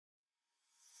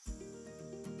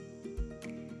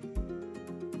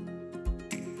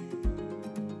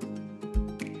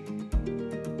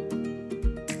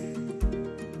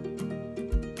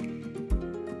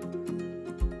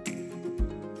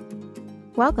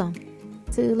Welcome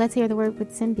to Let's Hear the Word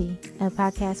with Cindy, a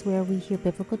podcast where we hear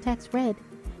biblical text read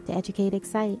to educate,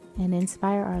 excite, and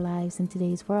inspire our lives in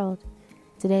today's world.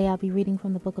 Today I'll be reading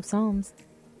from the book of Psalms,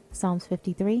 Psalms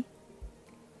 53.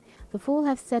 The fool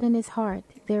hath said in his heart,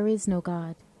 there is no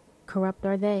God. Corrupt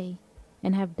are they,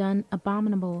 and have done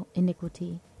abominable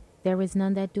iniquity. There is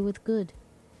none that doeth good.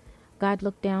 God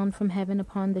looked down from heaven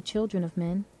upon the children of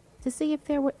men, to see if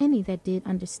there were any that did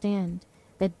understand,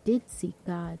 that did seek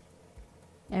God.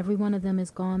 Every one of them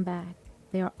is gone back.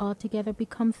 They are altogether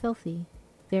become filthy.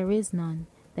 There is none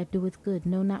that doeth good,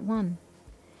 no, not one.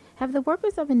 Have the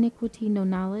workers of iniquity no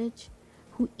knowledge,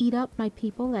 who eat up my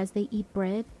people as they eat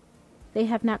bread? They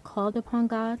have not called upon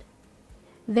God.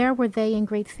 There were they in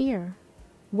great fear,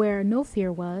 where no fear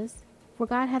was, for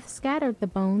God hath scattered the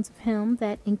bones of him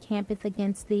that encampeth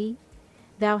against thee.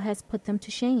 Thou hast put them to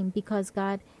shame, because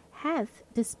God hath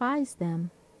despised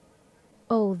them.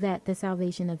 Oh, that the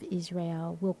salvation of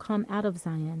Israel will come out of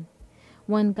Zion.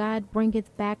 When God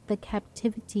bringeth back the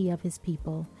captivity of his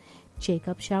people,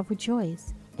 Jacob shall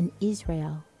rejoice, and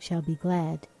Israel shall be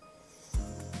glad.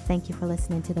 Thank you for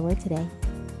listening to the word today.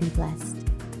 Be blessed.